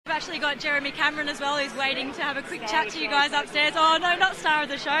actually got Jeremy Cameron as well, who's waiting to have a quick chat to you guys upstairs. Oh, no, not star of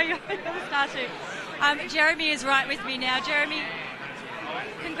the show. You're the star too. Jeremy is right with me now. Jeremy,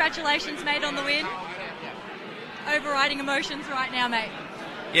 congratulations, mate, on the win. Overriding emotions right now, mate.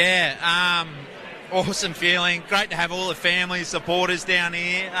 Yeah, awesome feeling. Great to have all the family, supporters down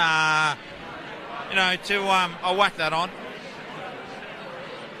here. I'll whack that on.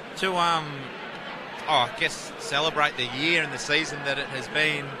 To, I guess, celebrate the year and the season that it has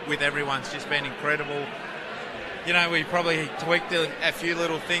been with everyone's just been incredible. You know, we probably tweaked a few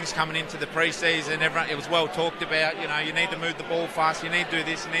little things coming into the pre-season. It was well talked about. You know, you need to move the ball fast. You need to do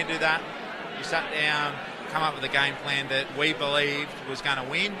this. You need to do that. You sat down, come up with a game plan that we believed was going to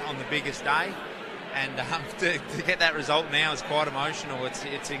win on the biggest day. And to get that result now is quite emotional.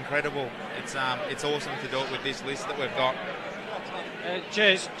 It's incredible. It's awesome to do it with this list that we've got.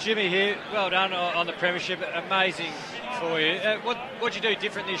 Jez, Jimmy here. Well done on the premiership. Amazing for you. What'd you do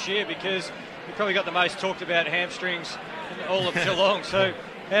different this year? Because you probably got the most talked about hamstrings in all of Geelong. So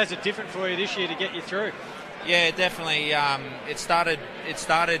how's it different for you this year to get you through? Yeah, definitely. It started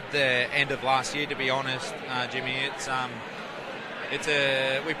the end of last year, to be honest, Jimmy.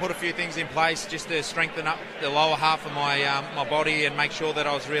 We put a few things in place just to strengthen up the lower half of my body and make sure that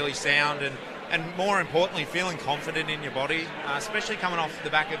I was really sound and more importantly, feeling confident in your body, especially coming off the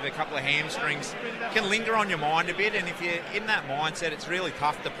back of a couple of hamstrings, can linger on your mind a bit. And if you're in that mindset, it's really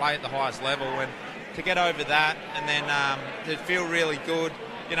tough to play at the highest level. And to get over that and then to feel really good.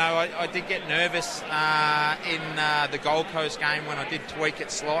 You know, I did get nervous in the Gold Coast game when I did tweak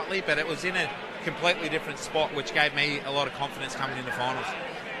it slightly, but it was in a completely different spot, which gave me a lot of confidence coming into finals.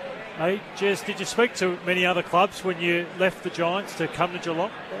 Hey, Jez, did you speak to many other clubs when you left the Giants to come to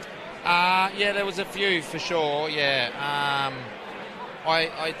Geelong? Yeah, there was a few for sure. Yeah,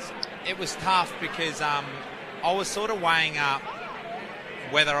 it was tough because I was sort of weighing up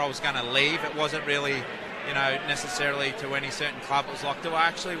whether I was going to leave. It wasn't really, you know, necessarily to any certain club. It was like, do I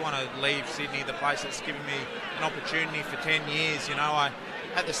actually want to leave Sydney, the place that's given me an opportunity for 10 years? You know,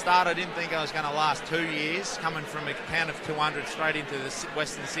 at the start, I didn't think I was going to last 2 years, coming from a town of 200 straight into the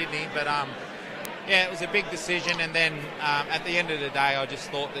Western Sydney. But yeah, it was a big decision. And then at the end of the day, I just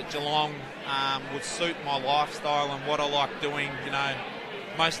thought that Geelong would suit my lifestyle and what I like doing. You know,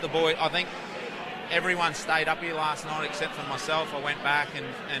 most of the boys, I think everyone stayed up here last night except for myself. I went back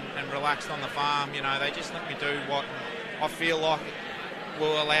and relaxed on the farm. You know, they just let me do what I feel like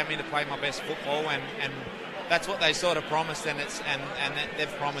will allow me to play my best football, and that's what they sort of promised, and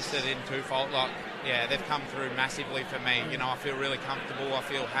they've promised it in twofold. Like, yeah, they've come through massively for me. You know, I feel really comfortable. I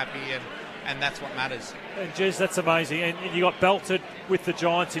feel happy, and that's what matters. And Jez, that's amazing. And you got belted with the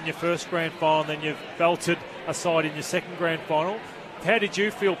Giants in your first grand final, then you've belted a side in your second grand final. How did you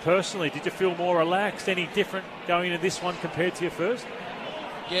feel personally? Did you feel more relaxed? Any different going into this one compared to your first?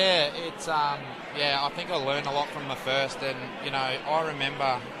 Yeah, I think I learned a lot from the first, and you know, I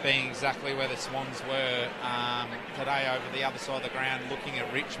remember being exactly where the Swans were today over the other side of the ground, looking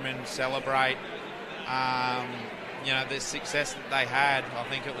at Richmond celebrate. You know, the success that they had. I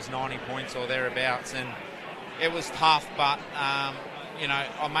think it was 90 points or thereabouts, and it was tough, but you know,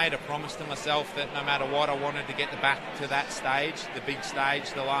 I made a promise to myself that no matter what, I wanted to get back to that stage, the big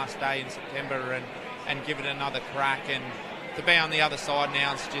stage, the last day in September, and give it another crack. And to be on the other side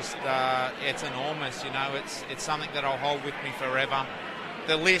now, it's just it's enormous. You know, it's something that I'll hold with me forever.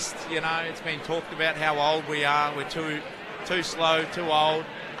 The list, you know, it's been talked about how old we are. We're too slow, too old,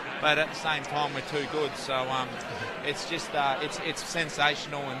 but at the same time, we're too good. So it's just it's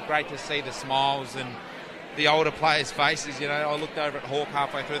sensational and great to see the smiles and the older players' faces. You know, I looked over at Hawke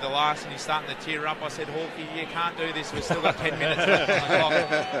halfway through the last and he's starting to tear up. I said, Hawkey, you can't do this. We've still got 10 minutes left on the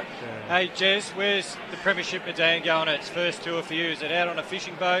clock. Hey, Jez, where's the Premiership Medan going at its first tour for you? Is it out on a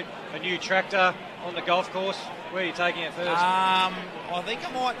fishing boat, a new tractor, on the golf course? Where are you taking it first? I think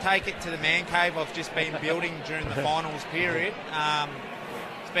I might take it to the man cave I've just been building during the finals period.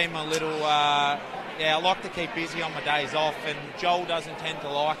 It's been my little... I like to keep busy on my days off, and Joel doesn't tend to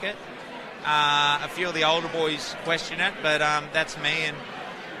like it. A few of the older boys question it, but that's me. And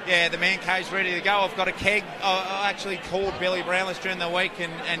yeah, the man cave's ready to go. I've got a keg. I actually called Billy Brownless during the week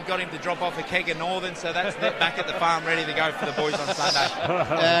and got him to drop off a keg of Northern, so that's back at the farm ready to go for the boys on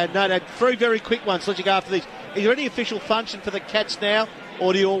Sunday. No, three very quick ones. Let you go after these. Is there any official function for the Cats now,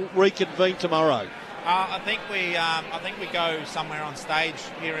 or do you all reconvene tomorrow? I think we go somewhere on stage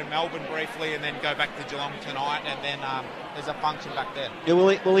here in Melbourne briefly, and then go back to Geelong tonight, and then there's a function back there. Yeah,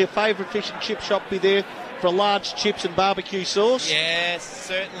 will your favourite fish and chip shop be there for large chips and barbecue sauce? Yes,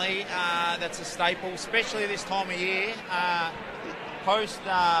 certainly. That's a staple, especially this time of year. post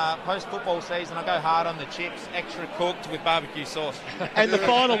football season, I go hard on the chips, extra cooked with barbecue sauce. And the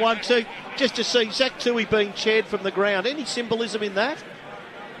final one too, just to see Zach Tui being chaired from the ground. Any symbolism in that?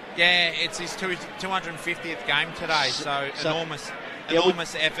 Yeah, it's his 250th game today, so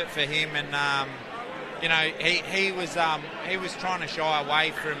enormous effort for him, and you know, he was trying to shy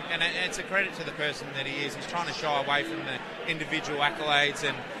away from, and it's a credit to the person that he is. He's trying to shy away from the individual accolades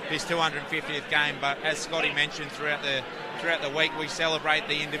and his 250th game. But as Scotty mentioned, throughout the week, we celebrate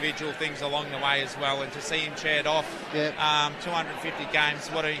the individual things along the way as well. And to see him chaired off, 250 games,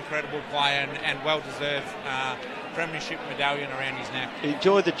 what an incredible player, and well-deserved premiership medallion around his neck.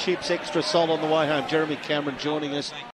 Enjoy the chips, extra salt on the way home. Jeremy Cameron joining us.